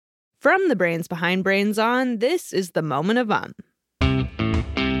From the brains behind Brains On, this is the Moment of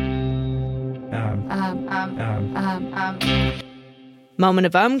Moment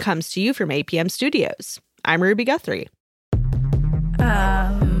of comes to you from APM Studios. I'm Ruby Guthrie.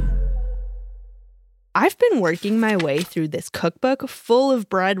 I've been working my way through this cookbook full of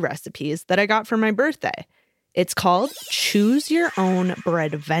bread recipes that I got for my birthday. It's called Choose Your Own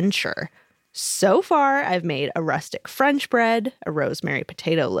Bread Venture. So far, I've made a rustic French bread, a rosemary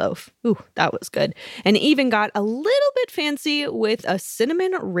potato loaf. Ooh, that was good. And even got a little bit fancy with a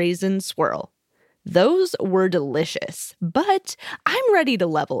cinnamon raisin swirl. Those were delicious, but I'm ready to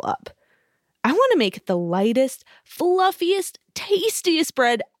level up. I want to make the lightest, fluffiest, tastiest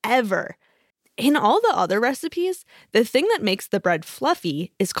bread ever. In all the other recipes, the thing that makes the bread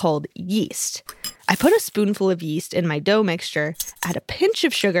fluffy is called yeast. I put a spoonful of yeast in my dough mixture, add a pinch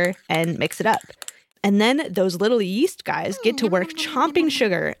of sugar, and mix it up. And then those little yeast guys get to work chomping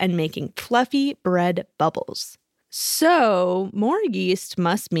sugar and making fluffy bread bubbles. So, more yeast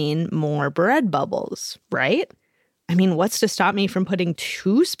must mean more bread bubbles, right? I mean, what's to stop me from putting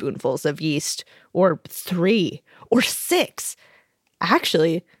 2 spoonfuls of yeast, or 3, or 6?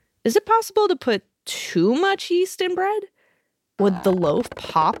 Actually, is it possible to put too much yeast in bread? Would the loaf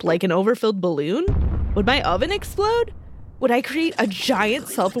pop like an overfilled balloon? Would my oven explode? Would I create a giant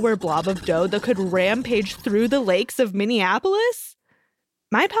self-aware blob of dough that could rampage through the lakes of Minneapolis?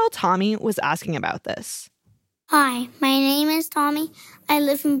 My pal Tommy was asking about this. Hi, my name is Tommy. I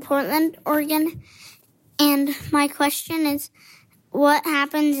live in Portland, Oregon. And my question is, what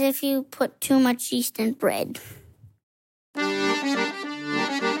happens if you put too much yeast in bread?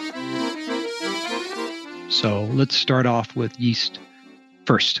 So let's start off with yeast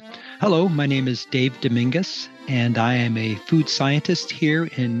first. Hello, my name is Dave Dominguez, and I am a food scientist here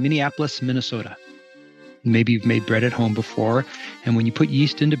in Minneapolis, Minnesota. Maybe you've made bread at home before, and when you put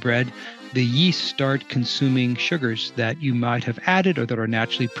yeast into bread, the yeast start consuming sugars that you might have added or that are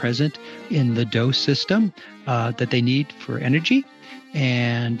naturally present in the dough system that they need for energy.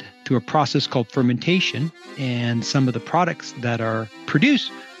 And through a process called fermentation, and some of the products that are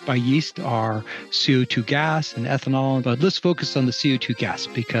produced by yeast are CO2 gas and ethanol. But let's focus on the CO2 gas,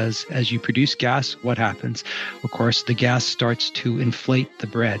 because as you produce gas, what happens? Of course, the gas starts to inflate the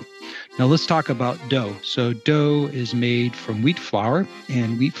bread. Now let's talk about dough. So dough is made from wheat flour,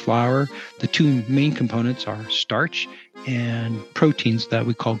 and wheat flour, the 2 main components are starch and proteins that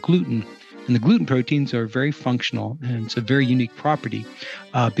we call gluten. And the gluten proteins are very functional, and it's a very unique property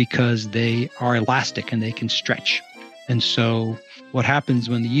because they are elastic and they can stretch. And so what happens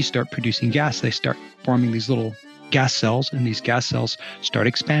when the yeast start producing gas, they start forming these little gas cells, and these gas cells start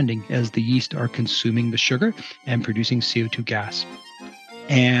expanding as the yeast are consuming the sugar and producing CO2 gas.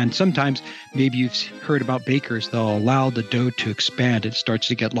 And sometimes, maybe you've heard about bakers, they'll allow the dough to expand. It starts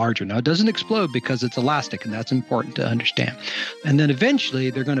to get larger. Now, it doesn't explode because it's elastic, and that's important to understand. And then eventually,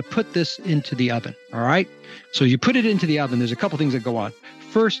 they're going to put this into the oven, all right? So you put it into the oven. There's a couple things that go on.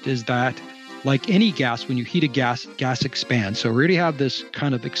 First is that, like any gas, when you heat a gas expands. So we already have this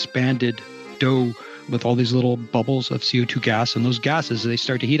kind of expanded dough with all these little bubbles of CO2 gas, and those gases, they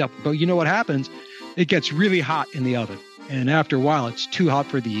start to heat up. But you know what happens? It gets really hot in the oven. And after a while, it's too hot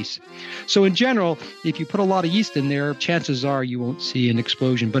for the yeast. So in general, if you put a lot of yeast in there, chances are you won't see an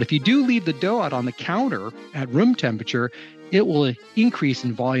explosion. But if you do leave the dough out on the counter at room temperature, it will increase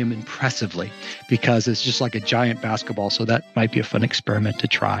in volume impressively because it's just like a giant basketball. So that might be a fun experiment to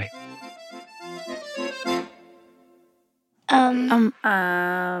try.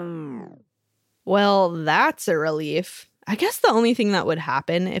 Well, that's a relief. I guess the only thing that would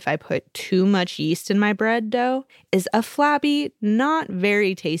happen if I put too much yeast in my bread dough is a flabby, not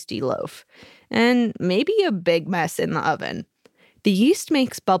very tasty loaf, and maybe a big mess in the oven. The yeast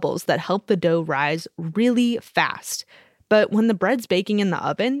makes bubbles that help the dough rise really fast. But when the bread's baking in the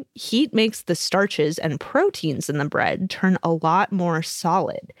oven, heat makes the starches and proteins in the bread turn a lot more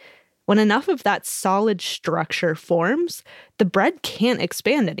solid. When enough of that solid structure forms, the bread can't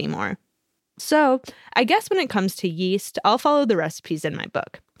expand anymore. So, I guess when it comes to yeast, I'll follow the recipes in my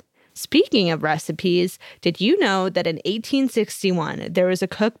book. Speaking of recipes, did you know that in 1861, there was a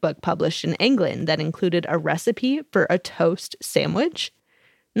cookbook published in England that included a recipe for a toast sandwich?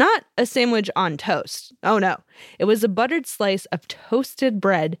 Not a sandwich on toast. Oh no, it was a buttered slice of toasted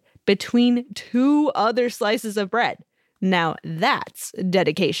bread between 2 other slices of bread. Now that's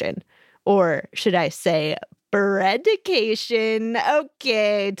dedication. Or should I say, breadication.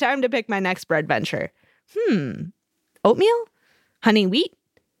 Okay, time to pick my next bread venture. Oatmeal? Honey wheat?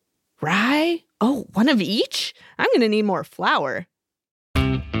 Rye? Oh, one of each? I'm going to need more flour.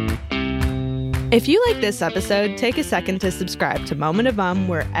 If you like this episode, take a second to subscribe to Moment of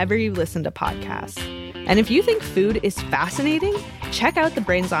wherever you listen to podcasts. And if you think food is fascinating, check out the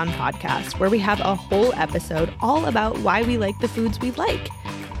Brains On podcast, where we have a whole episode all about why we like the foods we like.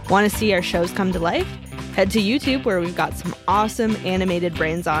 Want to see our shows come to life? Head to YouTube, where we've got some awesome animated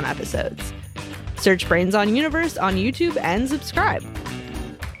Brains On episodes. Search Brains On Universe on YouTube and subscribe.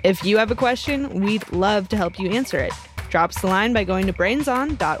 If you have a question, we'd love to help you answer it. Drop us a line by going to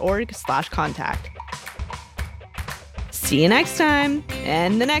brainson.org/contact. See you next time,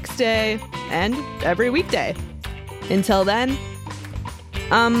 and the next day, and every weekday. Until then,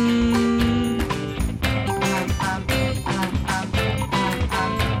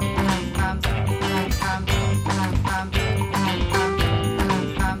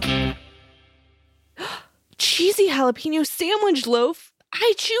 cheesy jalapeno sandwich loaf.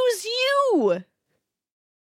 I choose you!